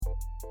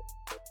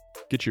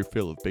Get your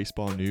fill of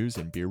baseball news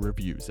and beer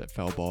reviews at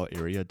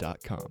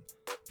foulballarea.com.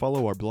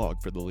 Follow our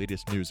blog for the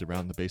latest news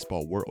around the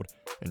baseball world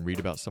and read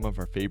about some of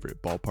our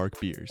favorite ballpark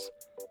beers.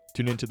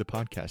 Tune into the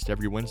podcast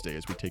every Wednesday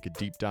as we take a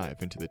deep dive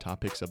into the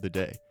topics of the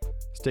day.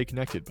 Stay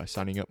connected by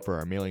signing up for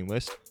our mailing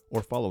list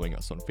or following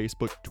us on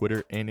Facebook,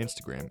 Twitter, and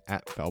Instagram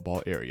at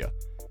foulballarea.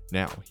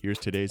 Now, here's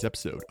today's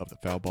episode of the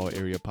Foul Ball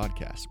Area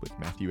podcast with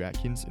Matthew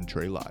Atkins and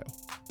Trey Lyle.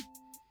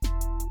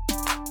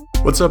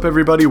 What's up,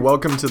 everybody?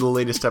 Welcome to the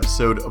latest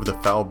episode of the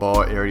Foul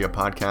Ball Area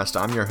podcast.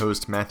 I'm your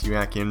host, Matthew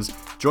Atkins.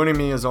 Joining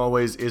me, as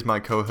always, is my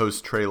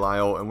co-host, Trey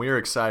Lyle, and we are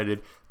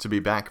excited to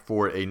be back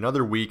for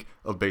another week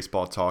of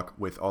baseball talk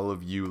with all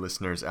of you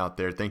listeners out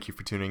there. Thank you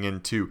for tuning in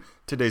to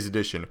today's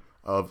edition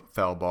of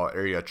Foul Ball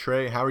Area.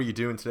 Trey, how are you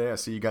doing today? I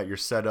see you got your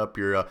setup.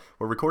 We're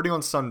recording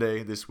on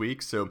Sunday this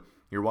week, so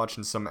you're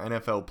watching some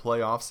NFL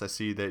playoffs. I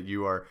see that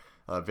you are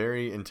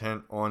very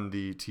intent on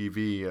the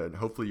TV, and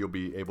hopefully you'll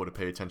be able to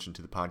pay attention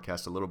to the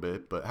podcast a little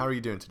bit. But how are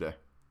you doing today?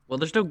 Well,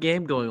 there's no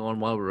game going on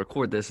while we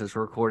record this, as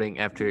we're recording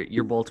after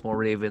your Baltimore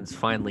Ravens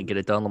finally get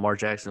it done. Lamar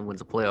Jackson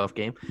wins a playoff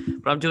game.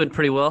 But I'm doing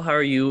pretty well. How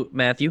are you,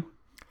 Matthew?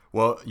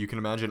 Well, you can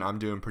imagine I'm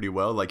doing pretty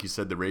well. Like you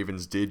said, the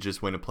Ravens did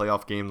just win a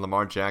playoff game.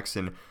 Lamar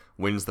Jackson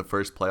wins the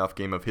first playoff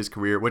game of his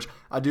career, which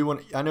I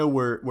know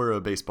we're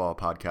a baseball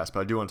podcast, but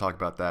I do want to talk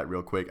about that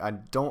real quick. I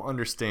don't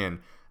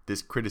understand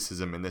this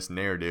criticism and this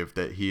narrative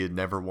that he had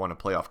never won a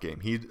playoff game.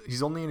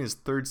 He's only in his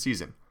third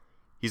season.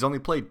 He's only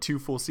played 2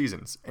 full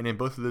seasons, and in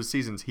both of those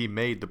seasons, he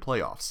made the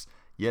playoffs.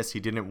 Yes, he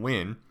didn't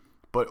win,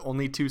 but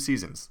only 2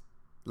 seasons.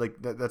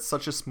 Like, that's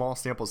such a small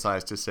sample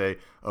size to say,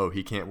 oh,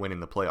 he can't win in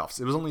the playoffs.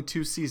 It was only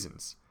 2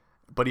 seasons,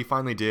 but he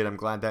finally did. I'm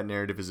glad that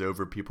narrative is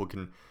over. People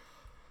can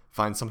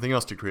find something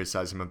else to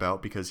criticize him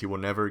about because he will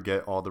never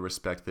get all the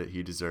respect that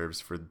he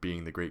deserves for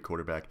being the great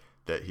quarterback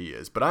that he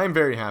is. But I am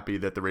very happy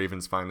that the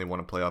Ravens finally won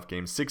a playoff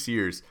game. 6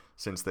 years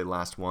since they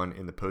last won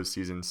in the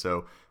postseason,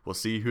 so we'll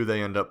see who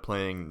they end up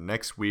playing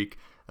next week,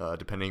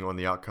 depending on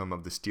the outcome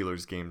of the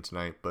Steelers game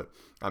tonight. But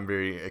I'm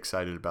very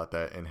excited about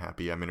that and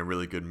happy. I'm in a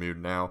really good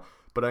mood now.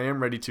 But I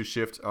am ready to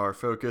shift our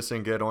focus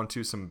and get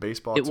onto some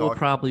baseball talk. It will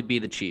probably be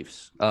the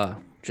Chiefs,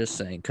 just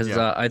saying, because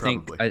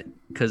think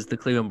the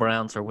Cleveland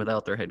Browns are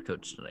without their head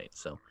coach tonight.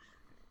 So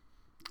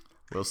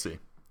we'll see.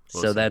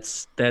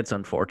 That's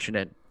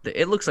unfortunate.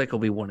 It looks like it'll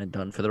be one and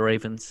done for the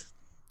Ravens.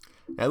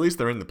 At least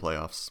they're in the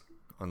playoffs.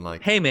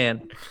 Hey,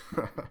 man,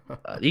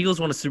 the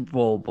Eagles won a Super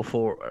Bowl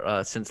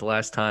before since the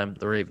last time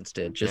the Ravens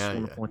did. Just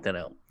want to point that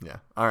out. Yeah.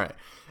 All right.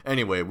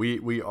 Anyway,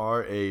 we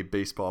are a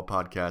baseball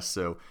podcast,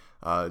 so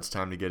it's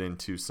time to get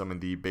into some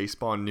of the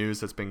baseball news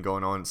that's been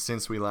going on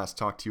since we last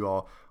talked to you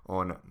all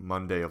on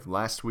Monday of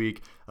last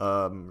week.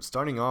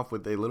 Starting off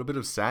with a little bit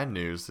of sad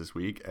news this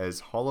week, as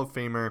Hall of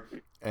Famer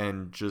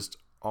and just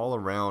all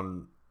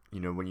around,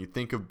 when you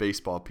think of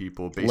baseball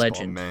people,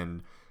 baseball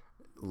men,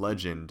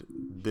 legend,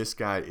 this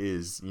guy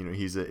is,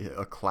 he's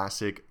a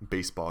classic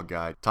baseball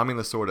guy. Tommy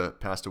Lasorda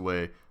passed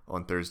away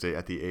on Thursday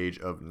at the age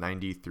of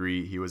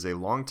 93. He was a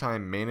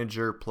longtime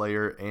manager,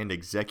 player, and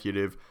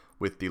executive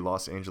with the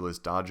Los Angeles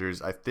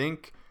Dodgers. I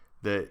think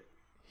that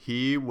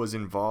he was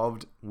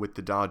involved with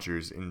the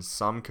Dodgers in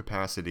some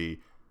capacity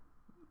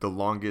the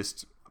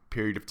longest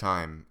period of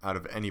time out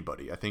of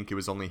anybody. I think it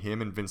was only him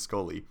and Vince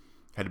Scully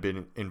had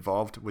been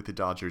involved with the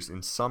Dodgers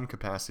in some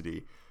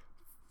capacity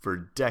for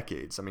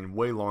decades. I mean,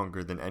 way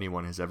longer than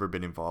anyone has ever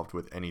been involved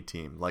with any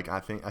team. Like,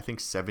 I think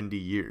 70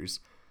 years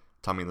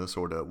Tommy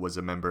Lasorda was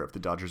a member of the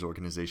Dodgers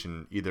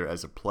organization, either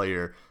as a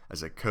player,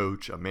 as a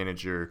coach, a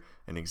manager,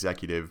 an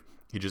executive.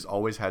 He just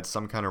always had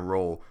some kind of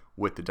role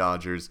with the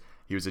Dodgers.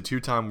 He was a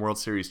 2-time World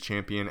Series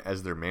champion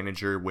as their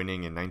manager,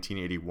 winning in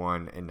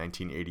 1981 and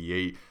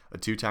 1988, a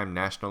 2-time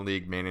National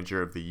League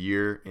Manager of the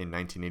Year in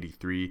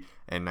 1983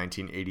 and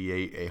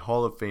 1988, a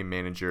Hall of Fame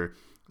manager,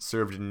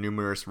 served in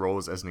numerous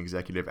roles as an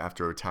executive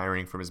after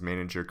retiring from his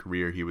manager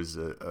career. He was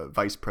a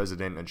vice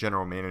president, a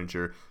general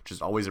manager,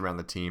 just always around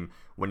the team.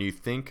 When you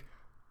think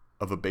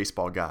of a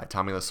baseball guy,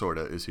 Tommy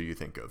Lasorda is who you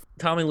think of.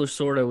 Tommy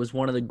Lasorda was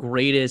one of the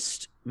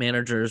greatest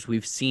managers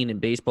we've seen in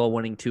baseball,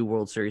 winning 2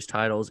 World Series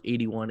titles,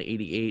 81,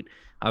 88,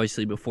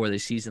 obviously before the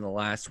season, the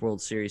last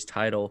World Series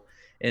title.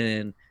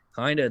 And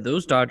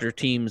those Dodger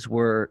teams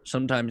were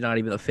sometimes not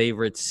even the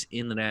favorites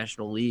in the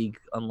National League,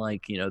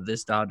 unlike,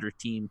 this Dodger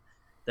team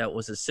that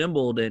was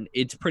assembled. And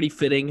it's pretty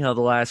fitting how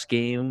the last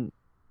game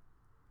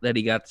that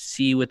he got to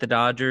see with the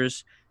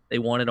Dodgers, they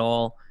won it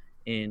all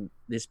in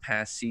this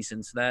past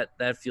season. So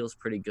that feels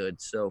pretty good.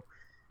 So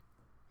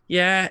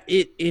yeah,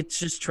 it's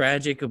just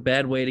tragic, a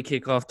bad way to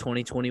kick off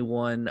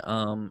 2021.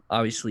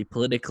 Obviously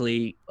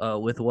politically,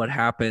 with what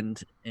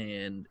happened,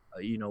 and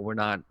we're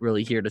not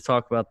really here to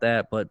talk about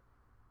that, but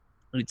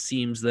it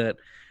seems that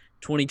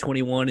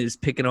 2021 is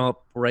picking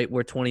up right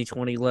where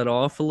 2020 let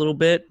off a little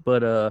bit,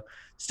 but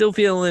still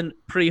feeling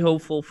pretty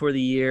hopeful for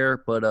the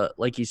year. But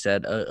like you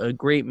said, a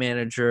great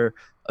manager,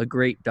 a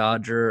great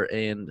Dodger,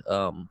 and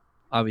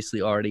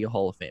obviously already a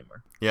Hall of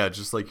Famer. Yeah,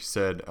 just like you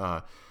said,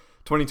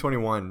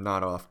 2021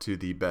 not off to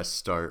the best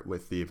start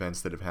with the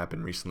events that have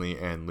happened recently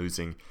and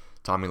losing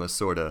Tommy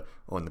Lasorda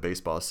on the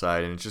baseball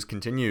side. And it just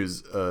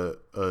continues a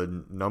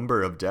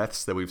number of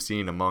deaths that we've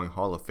seen among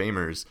Hall of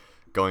Famers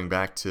going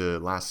back to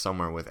last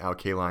summer with Al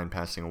Kaline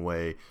passing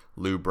away,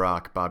 Lou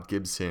Brock, Bob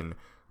Gibson,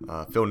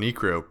 Phil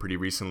Niekro pretty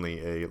recently,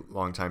 a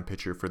longtime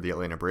pitcher for the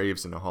Atlanta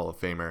Braves and a Hall of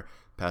Famer,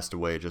 passed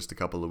away just a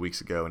couple of weeks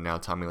ago. And now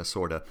Tommy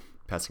Lasorda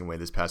passing away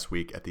this past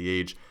week at the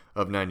age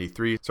of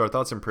 93. So our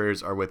thoughts and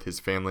prayers are with his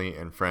family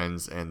and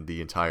friends and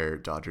the entire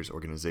Dodgers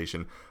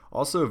organization.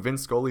 Also,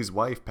 Vince Scully's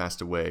wife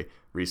passed away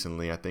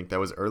recently. I think that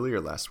was earlier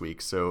last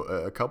week. So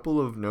a couple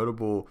of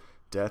notable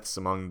deaths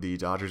among the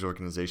Dodgers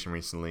organization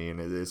recently,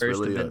 and it's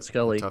really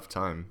a tough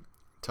time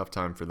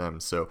for them.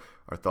 So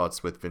our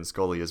thoughts with Vince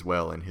Scully as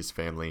well and his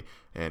family,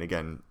 and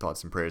again,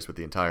 thoughts and prayers with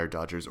the entire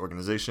Dodgers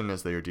organization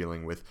as they are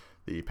dealing with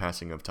the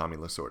passing of Tommy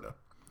Lasorda.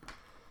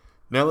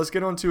 Now let's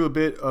get on to a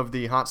bit of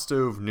the hot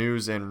stove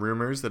news and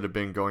rumors that have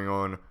been going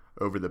on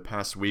over the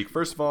past week.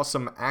 First of all,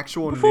 some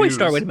actual news. Before we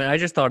start, wait a minute. I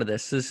just thought of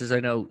this. I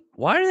know,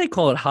 why do they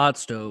call it hot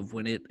stove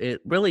when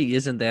it really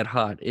isn't that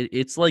hot?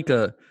 It's like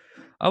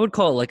I would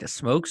call it like a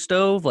smoke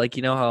stove. Like,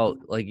 you know how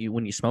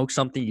when you smoke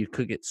something, you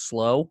cook it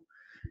slow.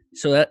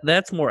 So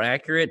that's more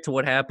accurate to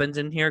what happens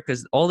in here,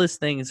 because all these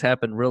things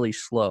happen really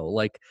slow.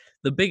 Like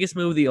the biggest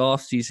move of the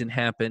offseason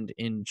happened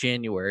in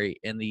January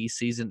and the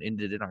season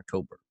ended in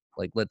October.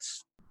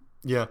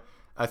 Yeah,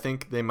 I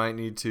think they might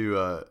need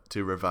to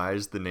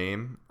revise the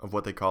name of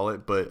what they call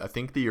it, but I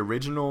think the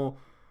original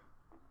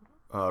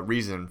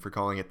reason for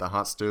calling it the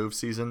hot stove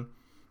season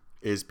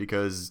is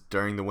because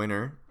during the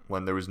winter,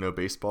 when there was no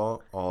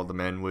baseball, all the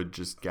men would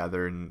just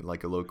gather in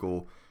like a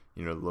local.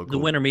 The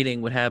winter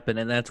meeting would happen,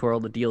 and that's where all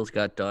the deals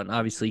got done.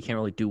 Obviously, you can't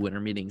really do winter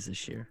meetings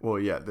this year. Well,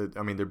 yeah,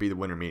 there'd be the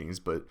winter meetings,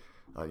 but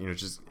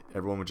just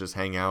everyone would just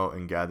hang out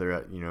and gather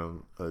at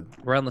a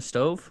around the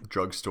stove,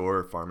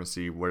 drugstore,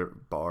 pharmacy,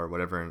 bar,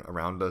 whatever, and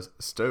around a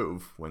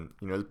stove when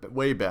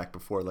way back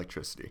before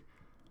electricity.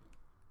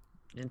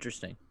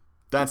 Interesting.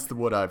 That's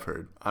what I've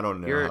heard. I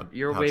don't know.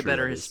 You're a way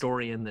better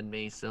historian than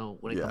me, so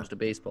when it comes to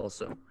baseball,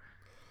 so.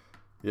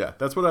 Yeah,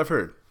 that's what I've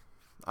heard.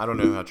 I don't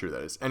know how true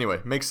that is. Anyway,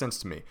 makes sense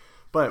to me.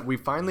 But we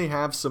finally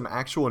have some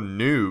actual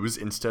news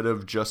instead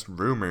of just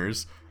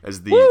rumors,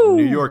 as the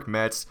New York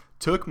Mets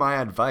took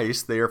my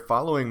advice. They are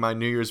following my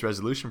New Year's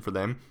resolution for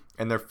them,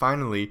 and they're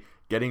finally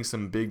getting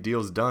some big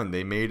deals done.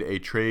 They made a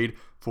trade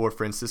for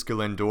Francisco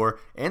Lindor,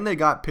 and they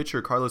got pitcher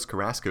Carlos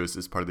Carrasco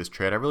as part of this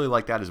trade. I really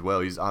like that as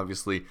well. He's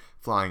obviously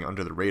flying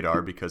under the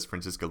radar because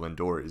Francisco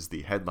Lindor is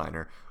the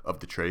headliner of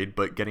the trade,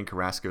 but getting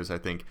Carrasco's, I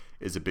think,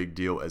 is a big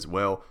deal as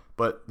well.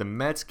 But the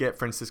Mets get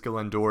Francisco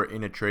Lindor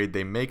in a trade.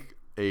 They make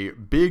a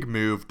big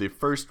move, the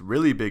first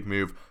really big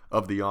move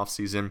of the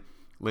offseason.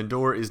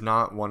 Lindor is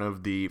not one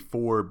of the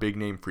 4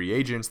 big-name free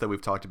agents that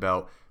we've talked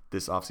about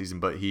this offseason,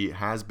 but he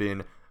has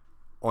been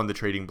on the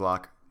trading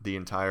block the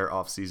entire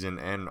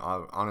offseason and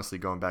honestly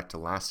going back to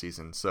last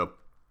season. So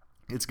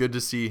it's good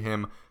to see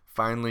him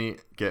finally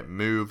get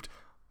moved.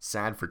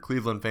 Sad for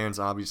Cleveland fans,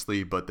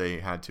 obviously, but they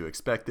had to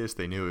expect this.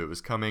 They knew it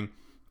was coming.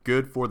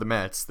 Good for the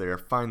Mets. They are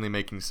finally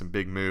making some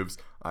big moves.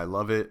 I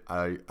love it.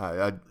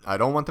 I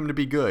don't want them to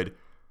be good,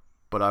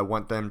 but I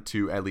want them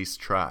to at least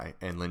try.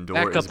 And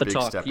Lindor is a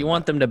big step. You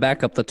want them to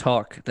back up the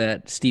talk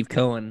that Steve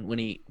Cohen, when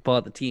he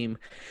bought the team,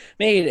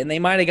 made, and they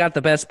might have got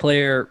the best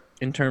player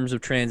in terms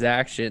of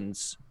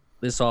transactions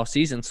this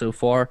offseason so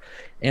far,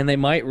 and they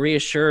might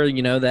reassure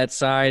that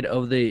side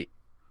of the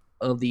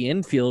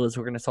infield, as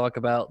we're going to talk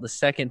about the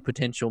second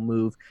potential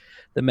move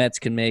the Mets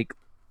can make.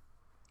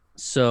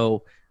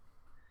 So,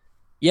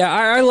 yeah,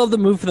 I love the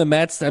move for the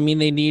Mets. I mean,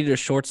 they needed a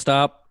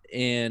shortstop,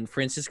 and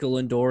Francisco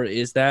Lindor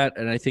is that,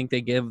 and I think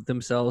they give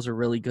themselves a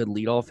really good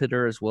leadoff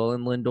hitter as well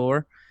in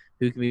Lindor,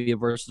 who can be a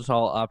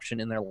versatile option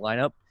in their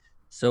lineup.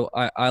 So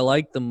I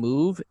like the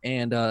move,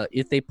 and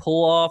if they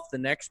pull off the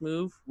next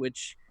move,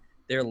 which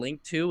they're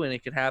linked to, and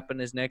it could happen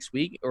as next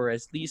week, or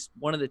at least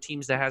one of the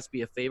teams that has to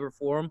be a favor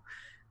for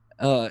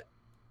them,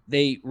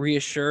 they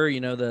reassure,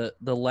 the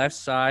left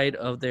side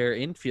of their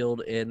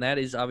infield, and that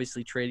is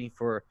obviously trading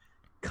for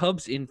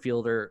Cubs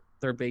infielder,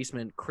 third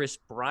baseman Kris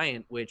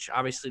Bryant, which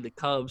obviously the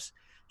Cubs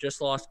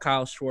just lost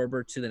Kyle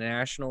Schwarber to the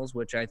Nationals,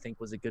 which I think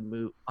was a good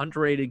move,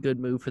 underrated good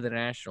move for the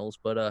Nationals.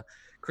 But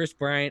Kris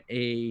Bryant,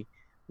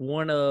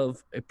 one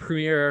of a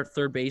premier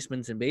third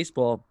basemen in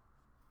baseball,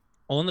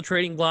 on the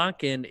trading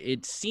block, and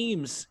it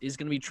seems is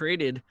going to be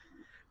traded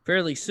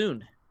fairly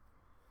soon.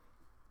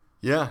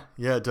 Yeah,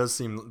 it does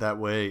seem that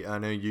way. I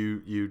know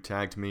you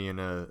tagged me in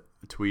a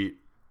tweet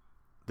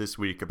this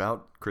week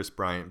about Kris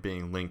Bryant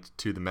being linked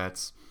to the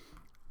Mets.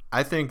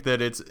 I think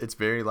that it's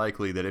very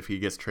likely that if he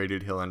gets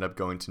traded, he'll end up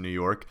going to New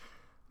York.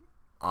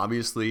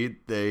 Obviously,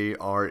 they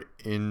are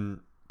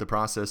in the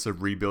process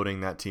of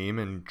rebuilding that team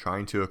and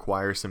trying to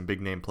acquire some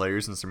big-name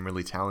players and some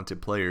really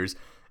talented players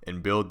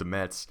and build the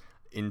Mets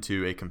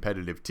into a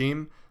competitive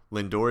team.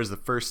 Lindor is the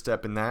first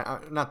step in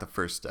that. Not the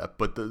first step,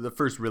 but the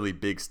first really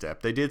big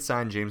step. They did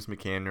sign James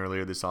McCann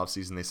earlier this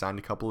offseason. They signed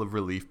a couple of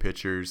relief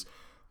pitchers,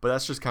 but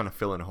that's just kind of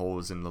filling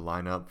holes in the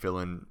lineup,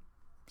 filling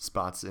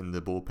spots in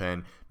the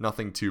bullpen.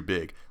 Nothing too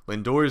big.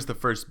 Lindor is the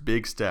first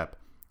big step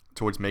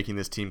towards making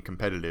this team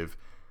competitive,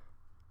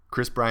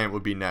 Kris Bryant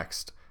would be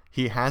next.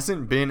 He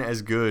hasn't been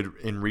as good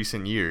in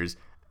recent years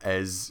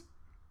as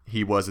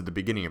he was at the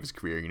beginning of his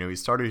career. You know, he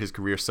started his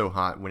career so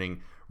hot,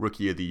 winning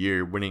Rookie of the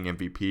Year, winning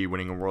MVP,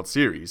 winning a World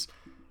Series.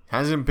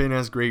 Hasn't been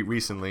as great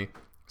recently.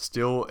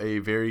 Still a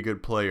very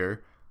good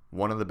player,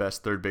 one of the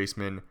best third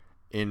basemen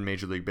in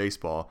Major League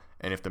Baseball.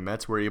 And if the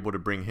Mets were able to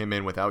bring him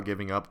in without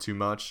giving up too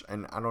much,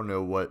 and I don't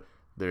know what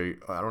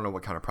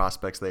kind of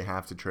prospects they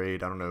have to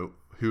trade. I don't know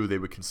who they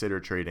would consider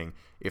trading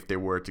if they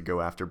were to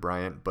go after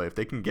Bryant. But if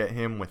they can get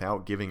him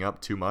without giving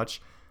up too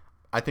much,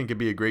 I think it'd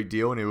be a great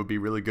deal, and it would be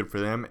really good for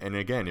them. And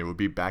again, it would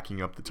be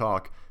backing up the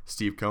talk.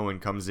 Steve Cohen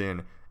comes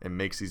in and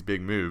makes these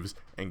big moves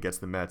and gets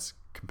the Mets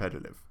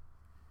competitive.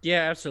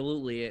 Yeah,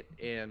 absolutely.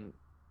 And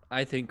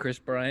I think Kris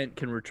Bryant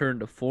can return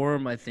to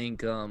form. I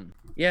think,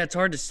 it's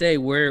hard to say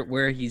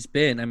where he's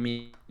been. I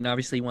mean,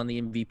 obviously he won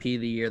the MVP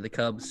the year the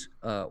Cubs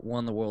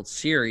won the World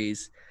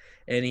Series,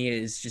 and he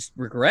has just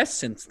regressed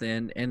since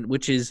then. And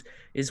which is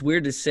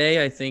weird to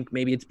say. I think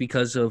maybe it's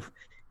because of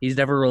he's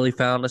never really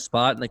found a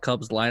spot in the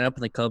Cubs lineup,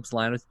 and the Cubs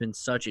lineup has been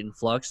such in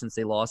flux since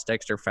they lost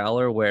Dexter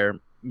Fowler, where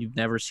you've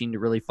never seemed to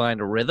really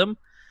find a rhythm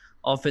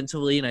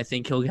offensively. And I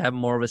think he'll have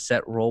more of a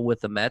set role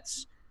with the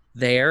Mets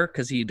there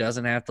because he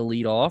doesn't have to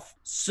lead off.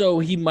 So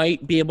he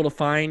might be able to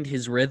find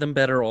his rhythm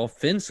better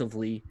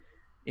offensively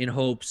in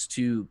hopes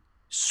to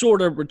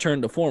sort of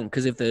return to form.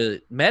 Because if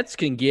the Mets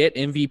can get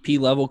MVP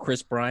level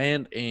Kris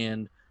Bryant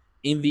and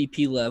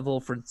MVP level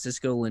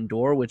Francisco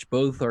Lindor, which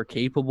both are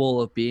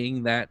capable of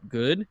being that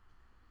good,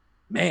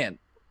 man,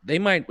 they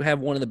might have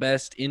one of the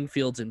best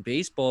infields in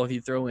baseball if you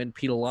throw in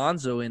Pete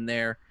Alonso in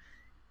there.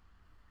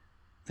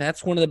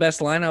 That's one of the best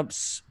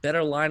lineups,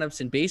 better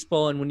lineups in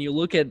baseball. And when you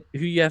look at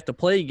who you have to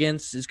play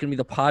against, it's going to be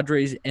the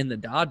Padres and the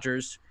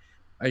Dodgers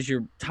as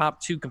your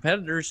top two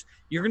competitors.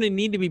 You're going to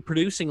need to be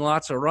producing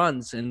lots of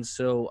runs. And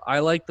so I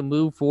like the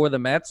move for the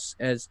Mets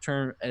as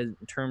in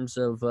terms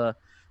of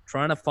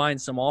trying to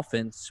find some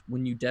offense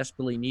when you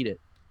desperately need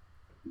it.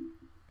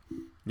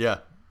 Yeah,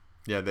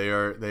 they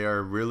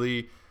are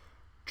really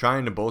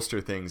trying to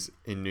bolster things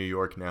in New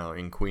York now,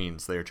 in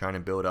Queens. They are trying to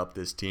build up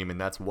this team, and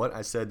that's what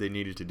I said they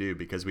needed to do,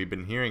 because we've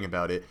been hearing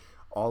about it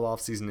all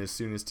offseason. As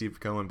soon as Steve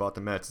Cohen bought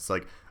the Mets, it's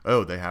like,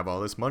 oh, they have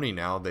all this money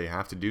now. They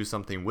have to do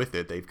something with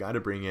it. They've got to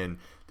bring in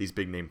these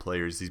big-name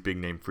players, these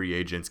big-name free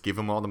agents, give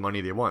them all the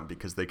money they want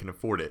because they can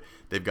afford it.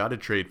 They've got to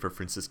trade for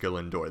Francisco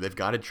Lindor. They've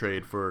got to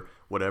trade for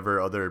whatever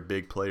other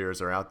big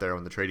players are out there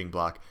on the trading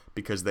block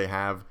because they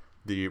have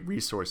the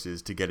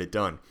resources to get it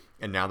done.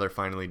 And now they're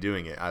finally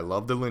doing it. I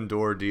love the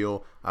Lindor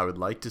deal. I would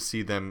like to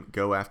see them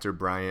go after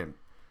Bryant,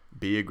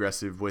 be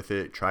aggressive with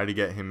it, try to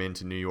get him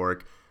into New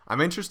York. I'm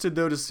interested,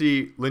 though, to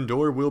see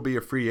Lindor will be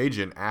a free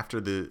agent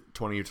after the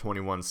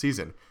 2021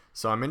 season.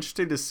 So I'm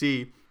interested to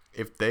see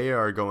if they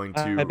are going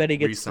to I bet he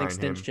gets an re-sign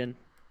extension. him.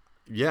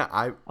 Yeah,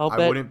 I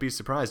wouldn't be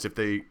surprised if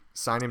they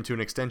sign him to an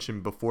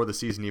extension before the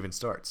season even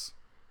starts.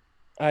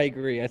 I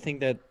agree. I think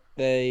that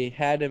they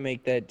had to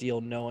make that deal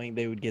knowing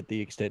they would get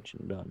the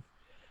extension done.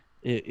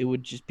 It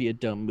would just be a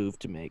dumb move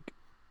to make.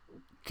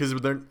 Because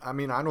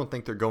I don't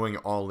think they're going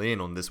all in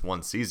on this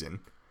one season.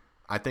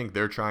 I think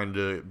they're trying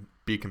to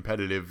be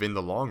competitive in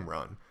the long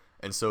run.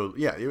 And so,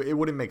 yeah, it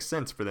wouldn't make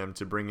sense for them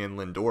to bring in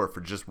Lindor for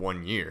just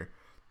 1 year.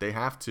 They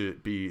have to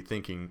be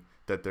thinking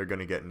that they're going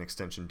to get an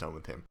extension done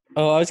with him.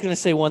 Oh, I was going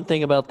to say one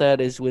thing about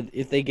that is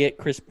if they get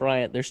Kris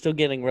Bryant, they're still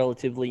getting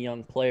relatively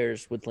young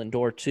players with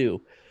Lindor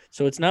too.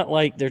 So it's not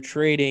like they're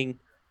trading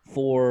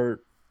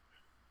for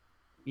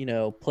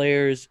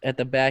players at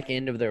the back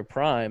end of their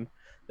prime.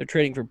 They're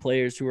trading for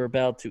players who are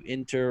about to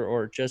enter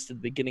or just at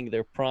the beginning of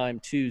their prime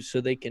too, so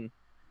they can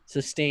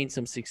sustain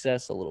some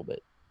success a little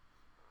bit.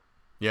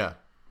 Yeah,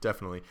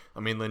 definitely.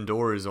 I mean,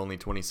 Lindor is only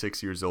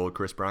 26 years old.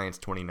 Kris Bryant's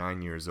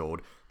 29 years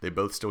old. They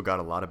both still got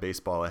a lot of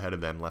baseball ahead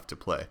of them left to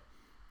play.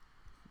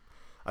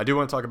 I do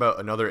want to talk about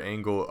another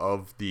angle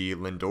of the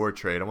Lindor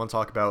trade. I want to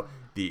talk about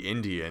the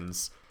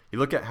Indians. You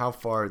look at how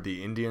far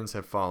the Indians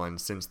have fallen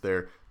since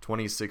their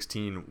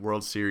 2016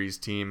 World Series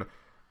team.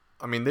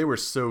 I mean, they were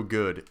so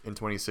good in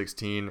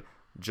 2016,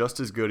 just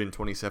as good in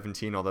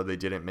 2017, although they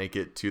didn't make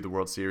it to the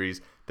World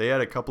Series. They had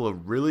a couple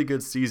of really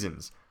good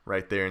seasons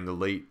right there in the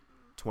late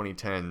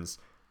 2010s.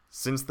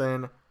 Since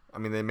then, I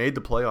mean, they made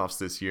the playoffs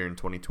this year in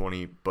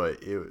 2020,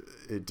 but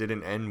it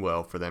didn't end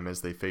well for them as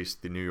they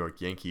faced the New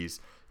York Yankees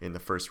in the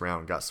first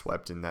round, got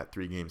swept in that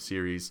 3-game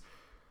series.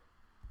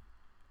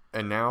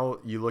 And now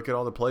you look at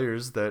all the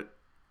players that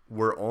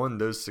were on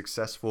those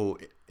successful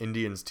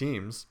Indians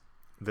teams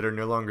that are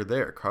no longer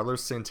there.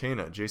 Carlos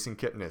Santana, Jason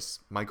Kipnis,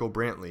 Michael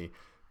Brantley,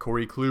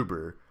 Corey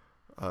Kluber,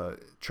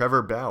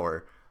 Trevor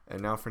Bauer,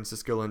 and now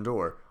Francisco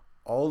Lindor.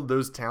 All of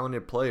those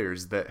talented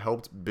players that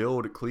helped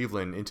build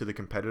Cleveland into the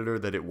competitor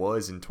that it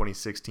was in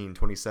 2016,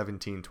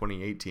 2017,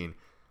 2018,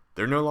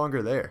 they're no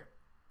longer there.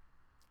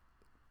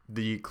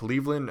 The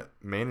Cleveland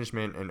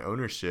management and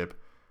ownership,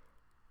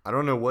 I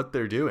don't know what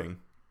they're doing.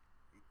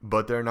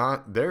 But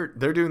they're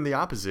doing the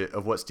opposite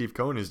of what Steve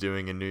Cohen is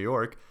doing in New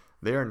York.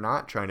 They are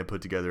not trying to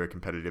put together a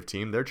competitive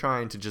team. They're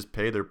trying to just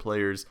pay their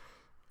players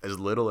as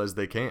little as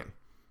they can.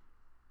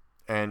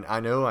 And I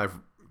know I've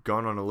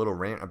gone on a little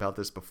rant about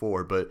this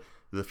before, but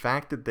the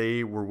fact that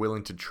they were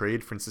willing to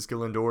trade Francisco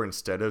Lindor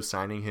instead of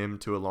signing him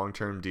to a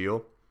long-term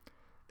deal,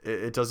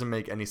 it doesn't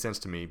make any sense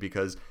to me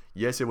because,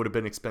 yes, it would have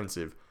been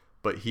expensive,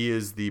 but he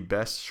is the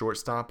best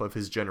shortstop of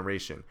his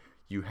generation.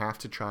 You have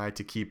to try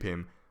to keep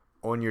him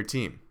on your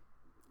team.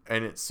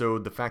 And so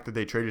the fact that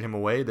they traded him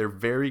away, they're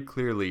very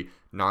clearly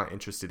not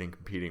interested in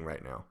competing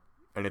right now.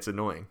 And it's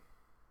annoying.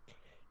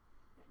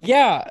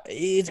 Yeah,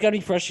 it's got to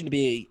be frustrating to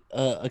be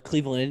a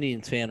Cleveland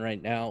Indians fan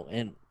right now.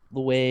 And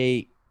the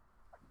way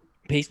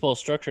baseball is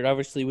structured,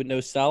 obviously with no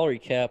salary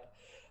cap,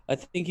 I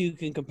think you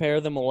can compare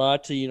them a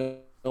lot to,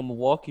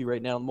 Milwaukee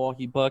right now,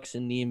 Milwaukee Bucks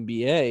in the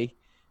NBA.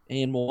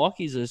 And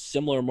Milwaukee's a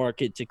similar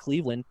market to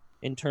Cleveland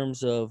in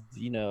terms of,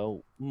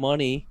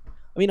 money.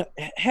 I mean,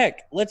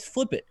 heck, let's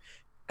flip it.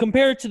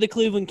 Compare it to the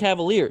Cleveland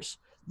Cavaliers.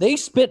 They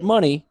spent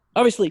money.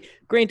 Obviously,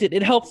 granted,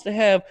 it helps to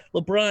have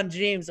LeBron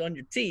James on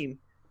your team,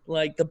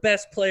 like the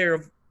best player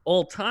of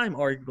all time,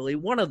 arguably,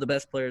 one of the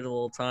best players of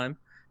all time.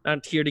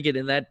 Not here to get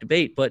in that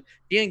debate, but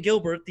Dan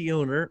Gilbert, the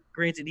owner,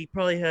 granted,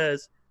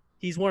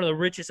 he's one of the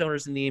richest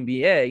owners in the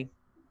NBA,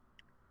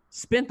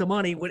 spent the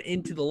money, went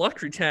into the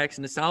luxury tax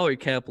in the salary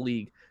cap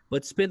league,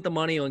 but spent the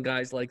money on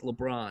guys like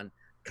LeBron,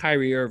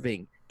 Kyrie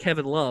Irving,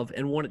 Kevin Love,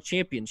 and won a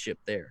championship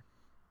there.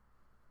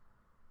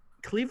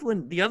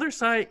 Cleveland, the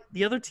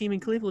other team in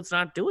Cleveland's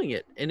not doing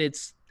it, and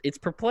it's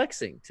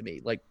perplexing to me.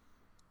 Like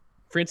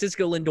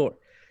Francisco Lindor,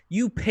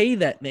 you pay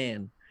that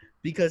man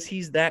because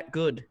he's that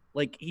good.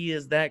 Like he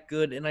is that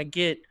good, and I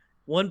get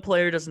one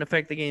player doesn't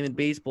affect the game in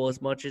baseball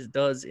as much as it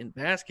does in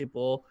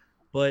basketball,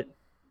 but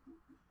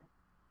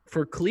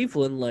for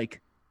Cleveland,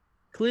 like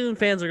Cleveland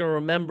fans are going to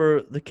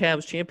remember the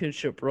Cavs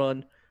championship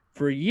run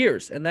for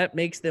years, and that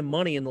makes them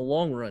money in the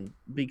long run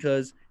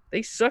because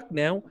they suck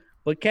now.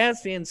 But Cavs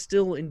fans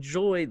still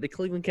enjoy the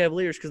Cleveland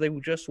Cavaliers because they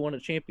just won a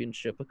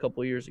championship a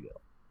couple of years ago.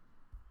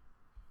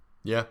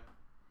 Yeah.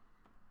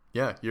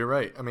 Yeah, you're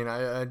right. I mean,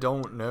 I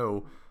don't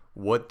know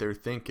what they're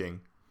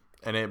thinking,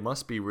 and it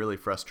must be really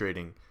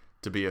frustrating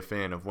to be a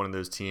fan of one of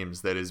those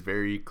teams that is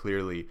very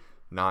clearly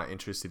not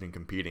interested in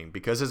competing.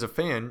 Because as a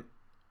fan,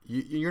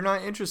 you're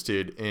not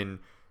interested in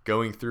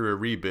going through a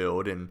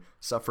rebuild and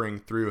suffering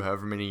through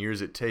however many years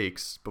it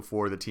takes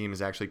before the team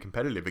is actually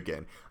competitive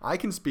again. I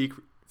can speak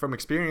from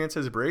experience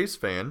as a Braves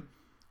fan.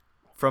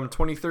 From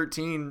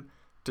 2013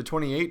 to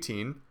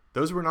 2018,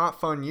 those were not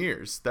fun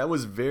years. That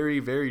was very,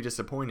 very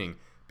disappointing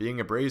being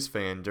a Braves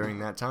fan during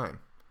that time.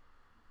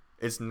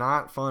 It's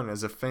not fun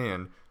as a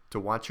fan to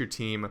watch your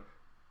team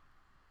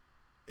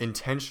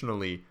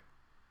intentionally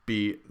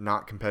be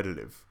not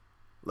competitive.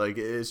 Like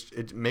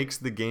it makes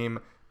the game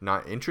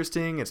not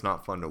interesting. It's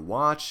not fun to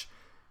watch.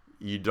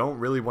 You don't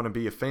really want to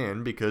be a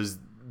fan because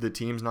the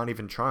team's not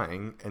even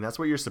trying, and that's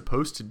what you're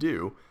supposed to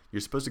do.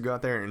 You're supposed to go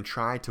out there and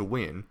try to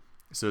win.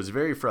 So it's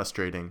very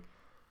frustrating.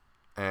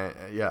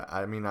 Yeah,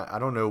 I mean, I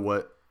don't know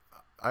what.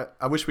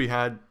 I wish we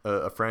had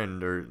a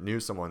friend or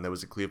knew someone that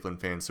was a Cleveland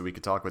fan so we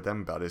could talk with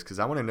them about this because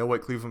I want to know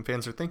what Cleveland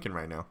fans are thinking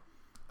right now.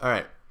 All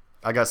right,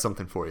 I got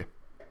something for you.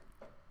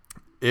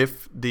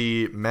 If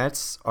the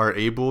Mets are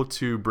able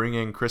to bring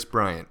in Kris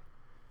Bryant,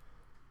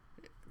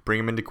 bring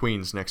him into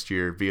Queens next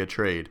year via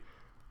trade,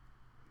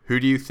 who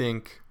do you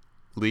think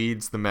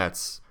leads the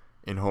Mets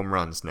in home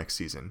runs next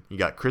season? You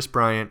got Kris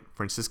Bryant,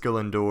 Francisco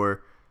Lindor,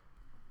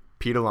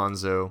 Pete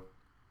Alonso,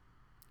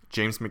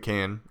 James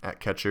McCann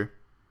at catcher.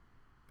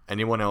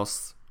 Anyone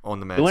else on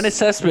the Mets? When it's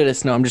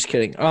Cespedes, no, I'm just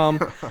kidding. I'll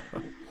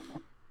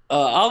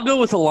go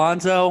with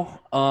Alonso.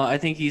 I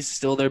think he's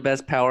still their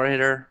best power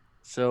hitter.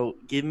 So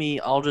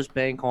I'll just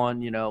bank on,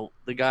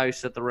 the guy who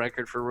set the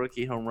record for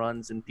rookie home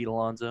runs in Pete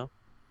Alonso.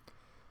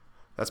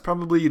 That's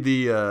probably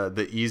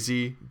the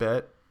easy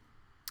bet.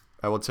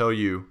 I will tell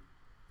you,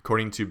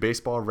 according to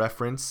Baseball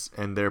Reference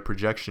and their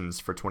projections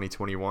for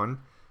 2021,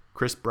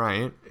 Kris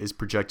Bryant is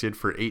projected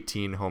for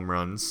 18 home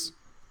runs.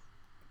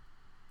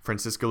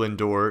 Francisco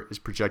Lindor is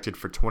projected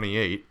for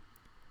 28,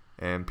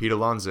 and Pete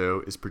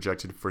Alonso is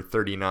projected for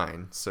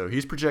 39. So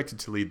he's projected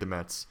to lead the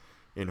Mets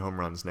in home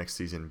runs next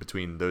season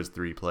between those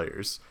three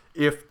players,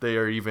 if they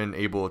are even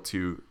able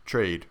to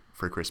trade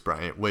for Kris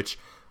Bryant, which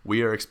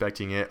we are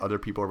expecting it. Other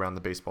people around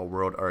the baseball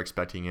world are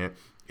expecting it.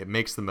 It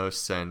makes the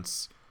most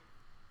sense.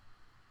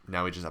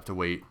 Now we just have to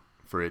wait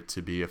for it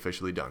to be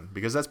officially done,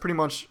 because that's pretty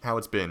much how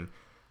it's been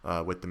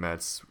with the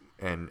Mets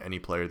and any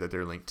player that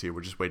they're linked to. We're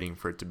just waiting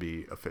for it to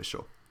be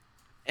official.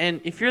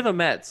 And if you're the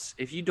Mets,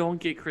 if you don't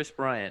get Kris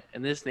Bryant,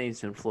 and this name's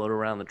been floated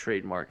around the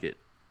trade market,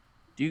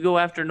 do you go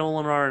after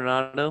Nolan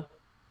Arenado?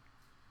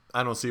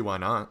 I don't see why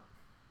not.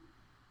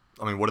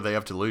 I mean, what do they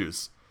have to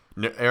lose?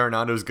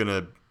 Arenado's going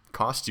to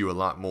cost you a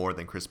lot more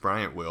than Kris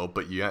Bryant will,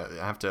 but you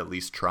have to at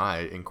least try,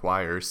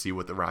 inquire, see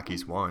what the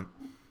Rockies want.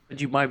 But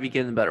you might be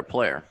getting the better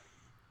player.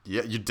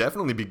 Yeah, you'd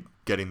definitely be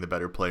getting the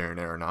better player in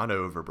Arenado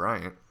over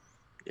Bryant.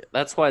 Yeah,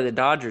 that's why the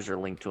Dodgers are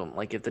linked to him.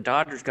 Like, if the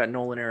Dodgers got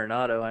Nolan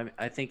Arenado,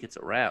 I think it's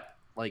a wrap.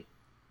 Like,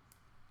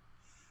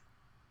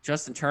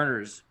 Justin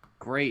Turner's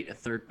great at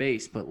third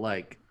base, but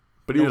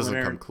he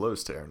doesn't come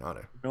close to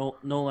Arenado.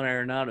 Nolan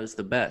Arenado is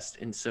the best,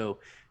 and so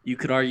you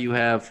could argue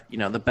have,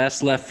 the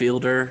best left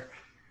fielder,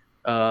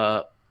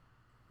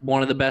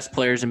 one of the best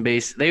players in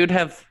base. They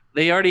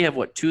already have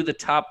what, 2 of the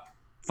top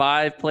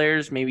 5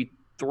 players, maybe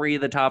 3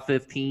 of the top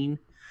 15. You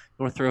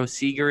want to throw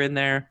Seager in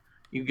there?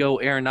 You go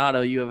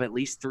Arenado, you have at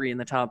least 3 in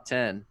the top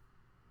 10.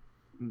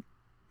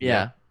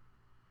 Yeah.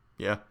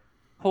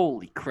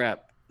 Holy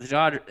crap. The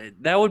Dodgers,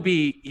 that would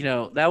be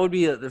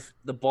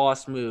the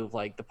boss move.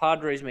 Like, the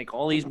Padres make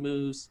all these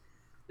moves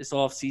this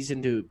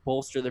offseason to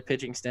bolster their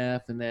pitching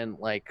staff, and then,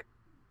 like,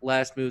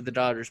 last move the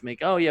Dodgers make,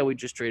 oh yeah, we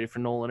just traded for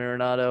Nolan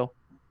Arenado.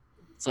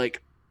 It's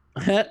like,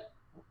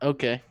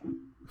 okay.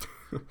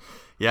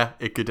 Yeah,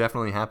 it could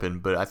definitely happen,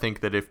 but I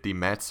think that if the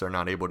Mets are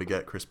not able to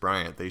get Chris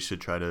Bryant, they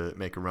should try to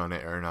make a run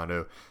at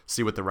Arenado,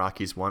 see what the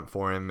Rockies want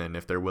for him, and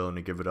if they're willing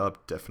to give it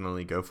up,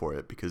 definitely go for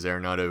it, because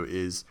Arenado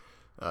is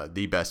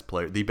the best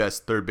player, the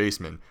best third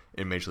baseman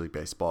in Major League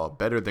Baseball,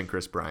 better than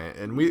Chris Bryant.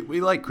 And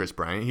we like Chris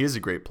Bryant. He is a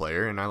great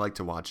player, and I like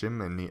to watch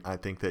him, and I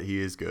think that he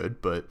is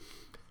good, but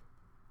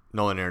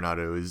Nolan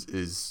Arenado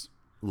is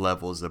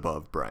levels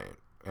above Bryant.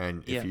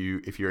 And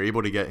if you're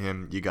able to get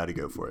him, you got to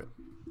go for it.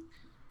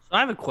 So I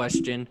have a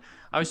question.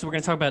 Obviously, we're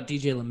going to talk about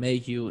DJ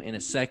LeMahieu in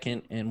a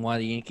second and why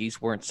the Yankees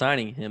weren't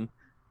signing him.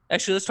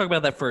 Actually, let's talk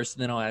about that first,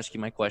 and then I'll ask you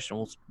my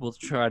question. We'll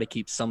try to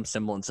keep some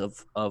semblance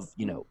of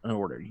an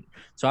order.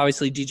 So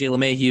obviously, DJ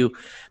LeMahieu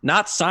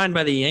not signed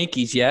by the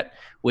Yankees yet,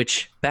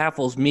 which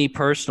baffles me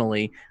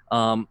personally.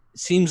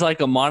 Seems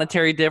like a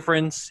monetary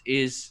difference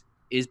is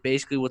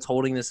basically what's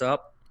holding this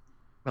up.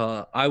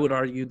 I would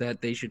argue that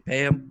they should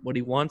pay him what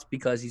he wants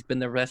because he's been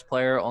their best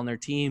player on their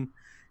team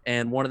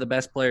and one of the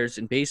best players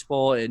in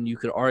baseball, and you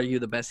could argue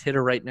the best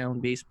hitter right now in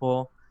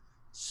baseball.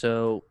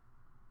 So,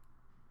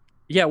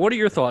 yeah, what are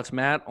your thoughts,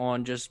 Matt,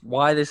 on just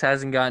why this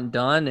hasn't gotten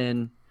done?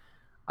 And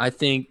I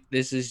think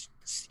he's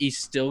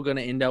still going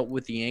to end up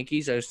with the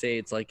Yankees. I would say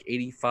it's like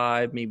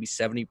 85, maybe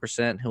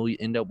 70% he'll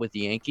end up with the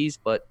Yankees,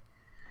 but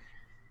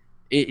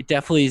it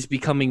definitely is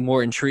becoming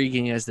more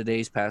intriguing as the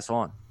days pass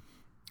on.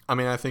 I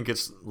mean, I think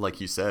it's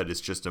like you said,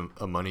 it's just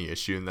a money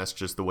issue, and that's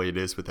just the way it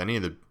is with any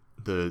of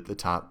the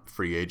top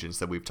free agents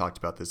that we've talked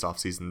about this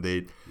offseason.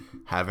 They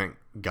haven't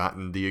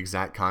gotten the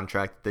exact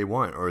contract they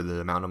want, or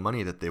the amount of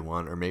money that they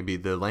want, or maybe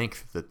the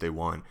length that they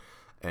want.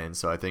 And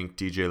so I think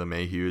DJ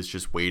LeMahieu is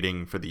just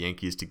waiting for the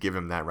Yankees to give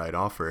him that right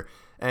offer.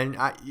 And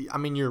I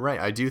mean, you're right.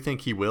 I do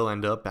think he will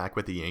end up back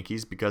with the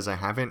Yankees because I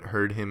haven't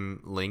heard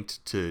him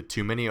linked to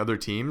too many other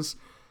teams.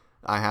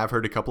 I have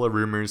heard a couple of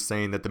rumors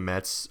saying that the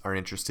Mets are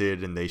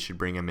interested and they should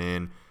bring him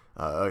in.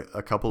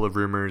 A couple of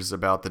rumors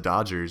about the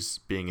Dodgers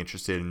being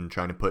interested in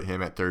trying to put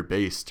him at third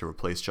base to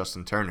replace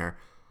Justin Turner.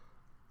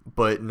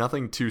 But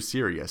nothing too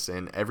serious.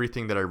 And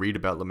everything that I read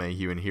about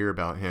LeMahieu and hear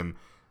about him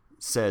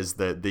says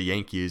that the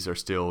Yankees are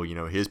still,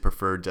 his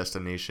preferred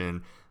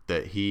destination,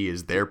 that he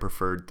is their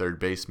preferred third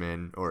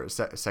baseman or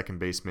second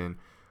baseman.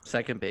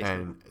 Second baseman.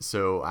 And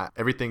so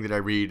everything that I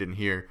read and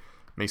hear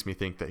makes me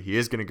think that he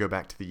is going to go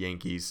back to the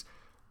Yankees.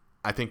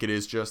 I think it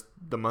is just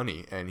the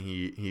money, and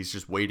he's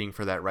just waiting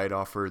for that right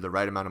offer, the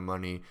right amount of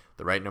money,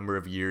 the right number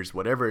of years,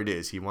 whatever it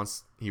is. He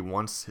wants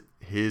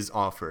his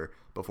offer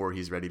before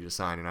he's ready to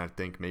sign, and I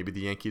think maybe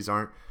the Yankees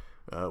aren't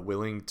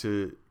willing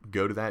to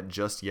go to that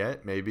just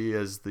yet. Maybe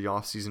as the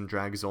offseason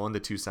drags on, the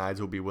two sides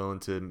will be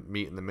willing to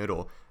meet in the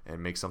middle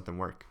and make something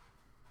work.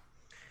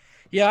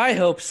 Yeah, I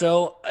hope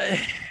so.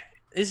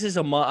 This is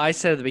I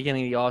said at the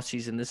beginning of the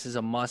offseason, this is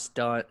a must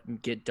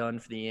get done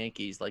for the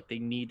Yankees. Like, they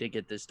need to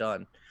get this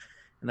done.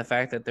 And the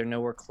fact that they're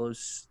nowhere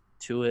close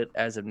to it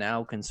as of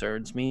now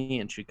concerns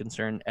me and should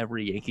concern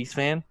every Yankees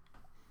fan.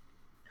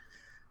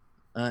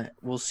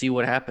 We'll see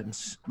what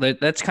happens.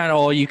 That's kind of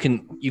all you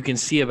can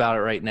see about it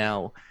right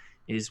now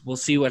is we'll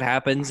see what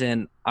happens.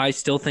 And I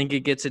still think it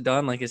gets it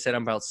done. Like I said,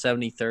 I'm about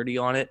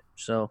 70-30 on it.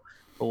 So,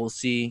 but we'll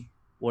see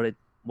what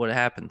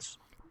happens.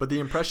 But the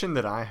impression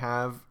that I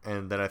have,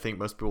 and that I think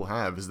most people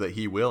have, is that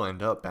he will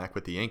end up back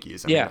with the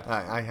Yankees.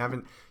 I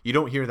haven't. You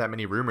don't hear that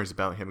many rumors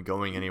about him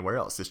going anywhere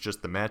else. It's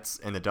just the Mets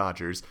and the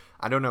Dodgers.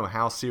 I don't know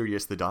how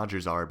serious the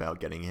Dodgers are about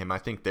getting him. I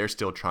think they're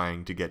still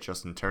trying to get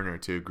Justin Turner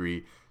to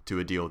agree to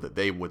a deal that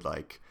they would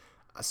like.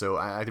 So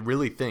I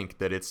really think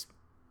that it's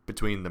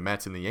between the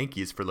Mets and the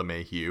Yankees for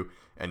LeMahieu,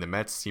 and the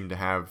Mets seem to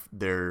have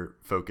their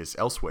focus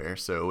elsewhere.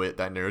 So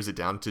that narrows it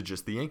down to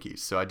just the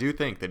Yankees. So I do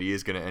think that he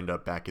is going to end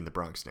up back in the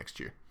Bronx next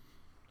year.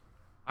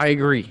 I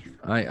agree.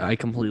 I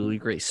completely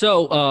agree.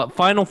 So,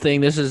 final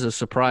thing. This is a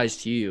surprise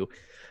to you.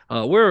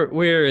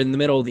 We're in the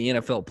middle of the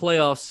NFL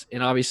playoffs,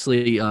 and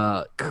obviously,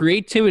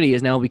 creativity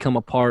has now become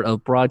a part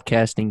of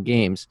broadcasting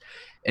games.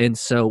 And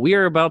so, we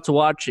are about to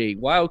watch a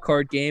wild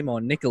card game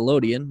on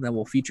Nickelodeon that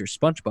will feature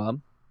SpongeBob.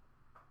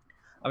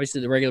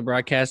 Obviously, the regular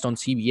broadcast on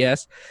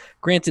CBS.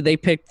 Granted, they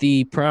picked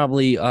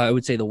I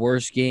would say the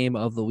worst game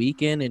of the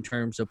weekend in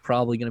terms of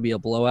probably going to be a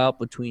blowout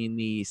between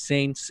the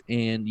Saints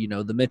and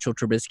the Mitchell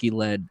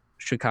Trubisky-led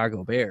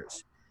Chicago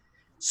Bears.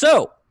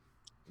 So,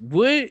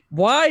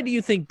 why do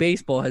you think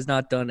baseball has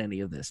not done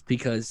any of this?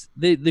 Because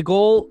the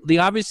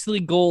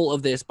goal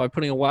of this, by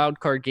putting a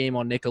wild card game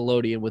on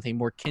Nickelodeon with a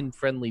more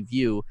kid-friendly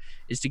view,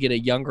 is to get a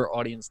younger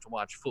audience to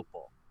watch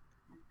football.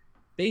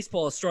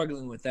 baseball is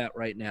struggling with that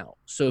right now.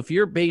 So if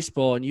you're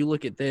baseball and you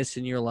look at this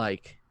and you're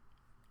like,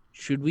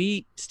 should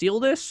we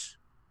steal this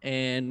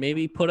and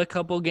maybe put a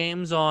couple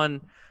games on?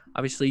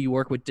 Obviously, you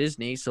work with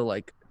Disney, so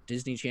like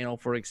Disney Channel,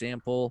 for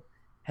example,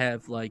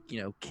 have like,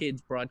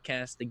 kids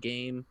broadcast the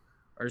game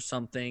or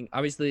something.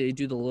 Obviously, they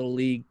do the Little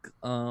League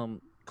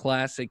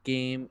Classic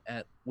game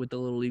with the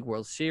Little League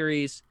World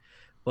Series,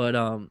 but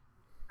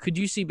could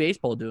you see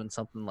baseball doing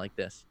something like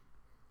this?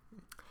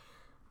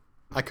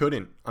 I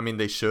couldn't. I mean,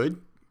 they should,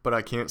 but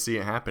I can't see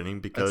it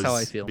happening That's how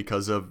I feel.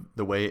 because of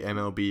the way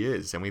MLB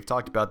is. And we've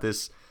talked about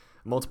this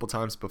multiple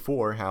times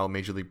before, how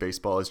Major League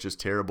Baseball is just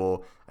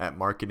terrible at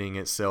marketing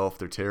itself.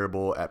 They're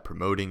terrible at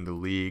promoting the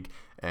league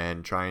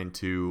and trying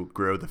to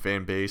grow the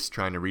fan base,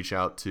 trying to reach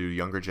out to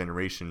younger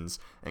generations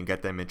and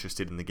get them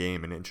interested in the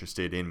game and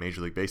interested in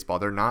Major League Baseball.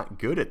 They're not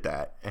good at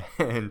that.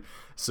 And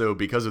so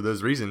because of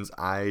those reasons,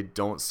 I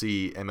don't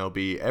see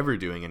MLB ever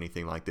doing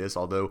anything like this,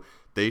 although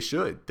they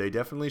should. They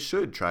definitely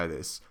should try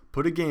this.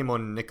 Put a game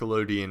on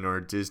Nickelodeon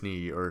or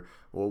Disney or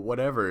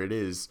whatever it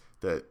is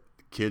that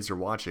kids are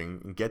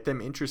watching and get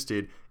them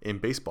interested in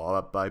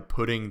baseball by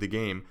putting the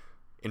game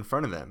in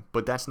front of them.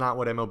 But that's not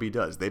what MLB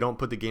does. They don't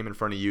put the game in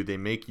front of you. They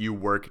make you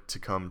work to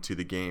come to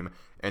the game,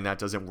 and that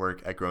doesn't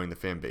work at growing the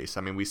fan base.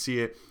 I mean, we see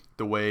it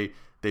the way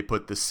they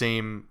put the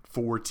same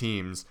 4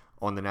 teams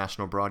on the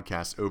national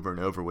broadcast over and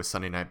over with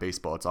Sunday Night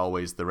Baseball. It's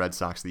always the Red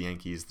Sox, the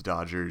Yankees, the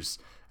Dodgers,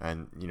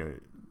 and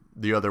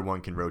the other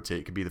one can rotate.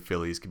 It could be the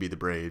Phillies, could be the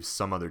Braves,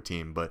 some other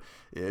team, but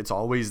it's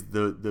always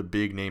the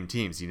big name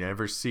teams. You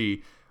never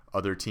see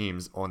other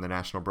teams on the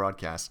national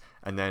broadcast.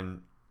 And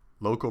then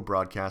local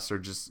broadcasts are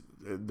just,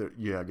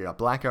 you got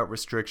blackout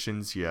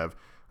restrictions, you have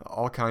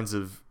all kinds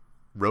of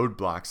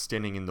roadblocks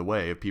standing in the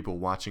way of people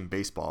watching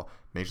baseball.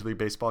 Major League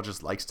Baseball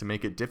just likes to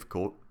make it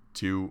difficult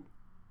to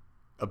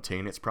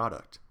obtain its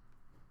product.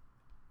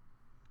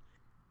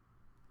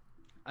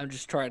 I'm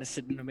just trying to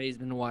sit in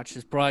amazement and watch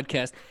this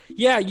broadcast.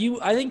 Yeah,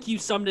 I think you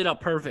summed it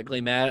up perfectly,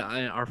 Matt.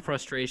 Our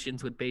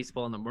frustrations with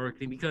baseball and the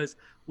marketing, because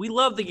we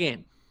love the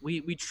game.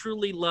 We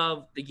truly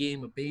love the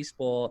game of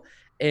baseball,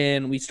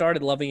 and we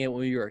started loving it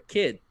when we were a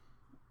kid.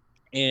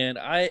 And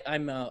I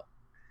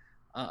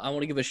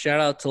want to give a shout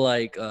out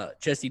to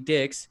Jesse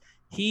Dix.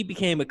 He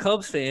became a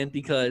Cubs fan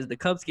because the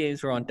Cubs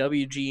games were on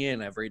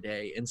WGN every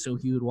day, and so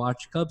he would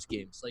watch Cubs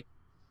games. Like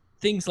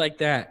things like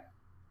that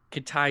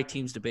could tie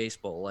teams to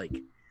baseball. Like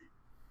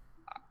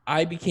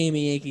I became a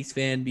Yankees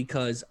fan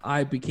because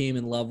I became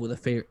in love with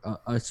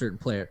a certain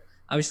player.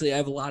 Obviously, I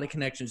have a lot of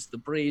connections to the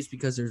Braves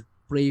because there's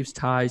Braves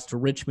ties to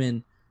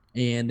Richmond,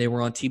 and they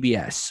were on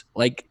TBS.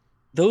 Like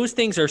those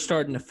things are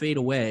starting to fade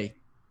away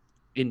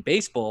in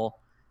baseball,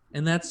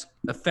 and that's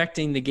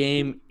affecting the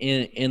game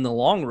in the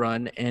long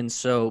run. And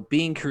so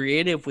being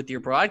creative with your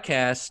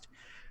broadcast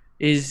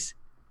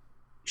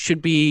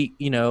should be,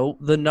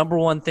 the number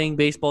one thing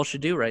baseball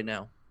should do right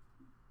now.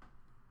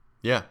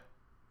 Yeah.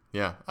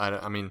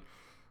 I mean,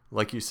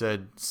 like you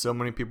said, so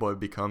many people have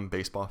become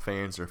baseball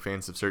fans or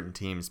fans of certain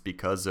teams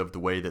because of the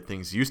way that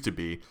things used to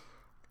be,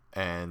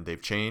 and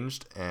they've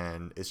changed,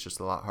 and it's just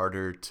a lot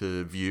harder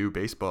to view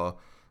baseball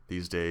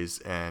these days.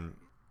 And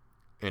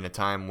in a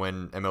time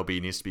when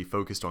MLB needs to be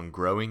focused on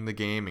growing the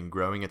game and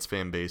growing its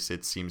fan base,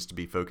 it seems to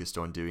be focused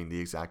on doing the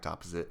exact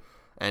opposite,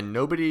 and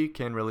nobody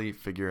can really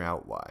figure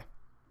out why.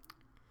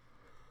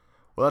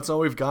 Well, that's all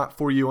we've got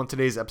for you on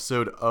today's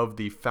episode of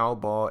the Foul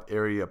Ball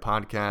Area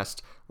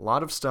Podcast. A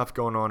lot of stuff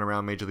going on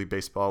around Major League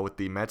Baseball with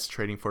the Mets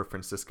trading for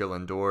Francisco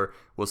Lindor.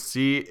 We'll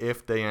see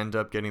if they end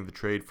up getting the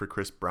trade for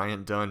Chris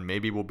Bryant done.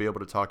 Maybe we'll be able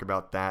to talk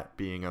about that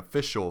being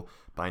official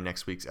by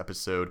next week's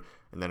episode.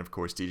 And then, of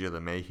course, DJ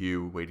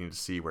LeMahieu, waiting to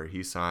see where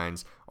he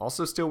signs.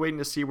 Also still waiting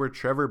to see where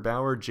Trevor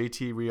Bauer,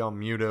 JT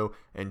Realmuto,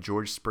 and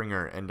George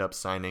Springer end up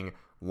signing.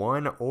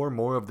 One or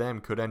more of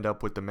them could end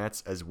up with the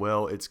Mets as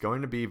well. It's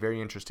going to be very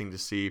interesting to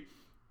see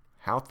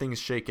how things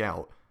shake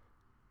out.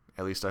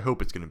 At least I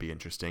hope it's going to be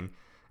interesting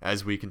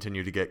as we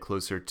continue to get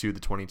closer to the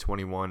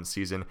 2021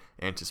 season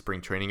and to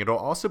spring training. It'll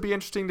also be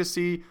interesting to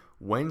see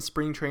when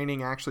spring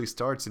training actually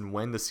starts and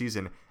when the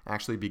season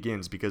actually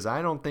begins, because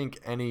I don't think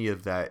any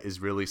of that is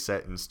really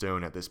set in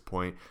stone at this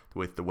point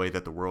with the way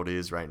that the world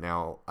is right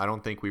now. I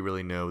don't think we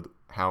really know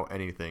how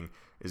anything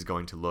is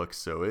going to look.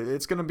 So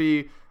it's going to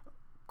be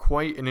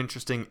quite an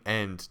interesting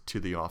end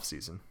to the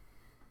offseason.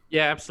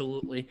 Yeah,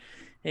 absolutely.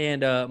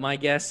 And my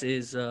guess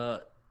is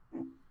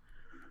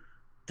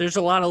there's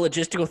a lot of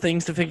logistical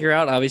things to figure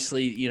out.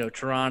 Obviously,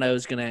 Toronto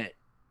is going to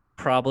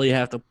probably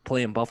have to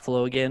play in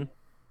Buffalo again,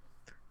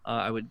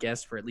 I would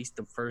guess, for at least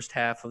the first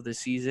half of the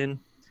season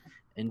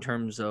in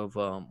terms of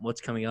what's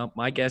coming up.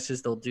 My guess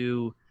is they'll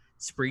do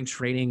spring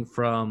training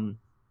from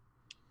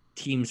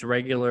teams'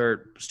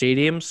 regular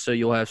stadiums. So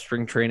you'll have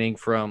spring training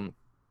from,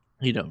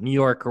 New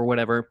York or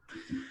whatever,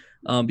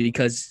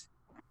 because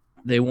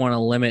they want to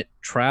limit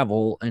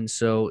travel. And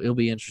so it'll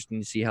be interesting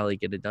to see how they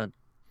get it done.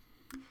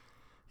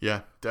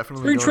 Yeah,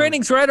 definitely. Spring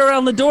training's right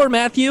around the door,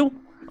 Matthew.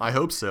 I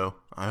hope so.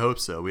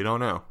 We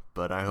don't know,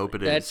 but I hope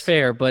it is. That's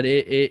fair, but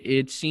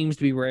it seems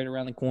to be right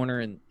around the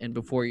corner, and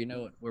before you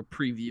know it, we're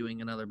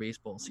previewing another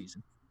baseball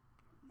season.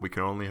 We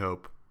can only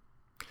hope.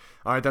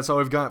 All right, that's all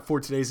we've got for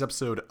today's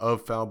episode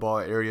of Foul Ball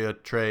Area.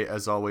 Trey,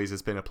 as always,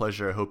 it's been a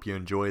pleasure. I hope you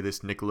enjoy this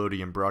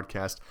Nickelodeon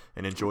broadcast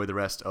and enjoy the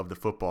rest of the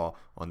football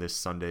on this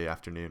Sunday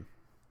afternoon.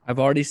 I've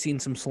already seen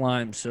some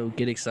slime, so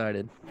get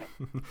excited.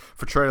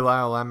 For Trey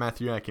Lyle, I'm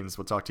Matthew Atkins.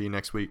 We'll talk to you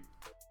next week.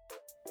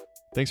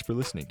 Thanks for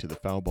listening to the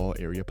Foul Ball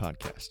Area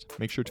Podcast.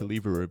 Make sure to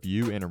leave a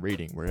review and a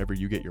rating wherever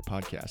you get your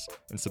podcasts,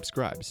 and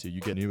subscribe so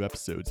you get new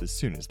episodes as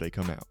soon as they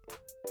come out.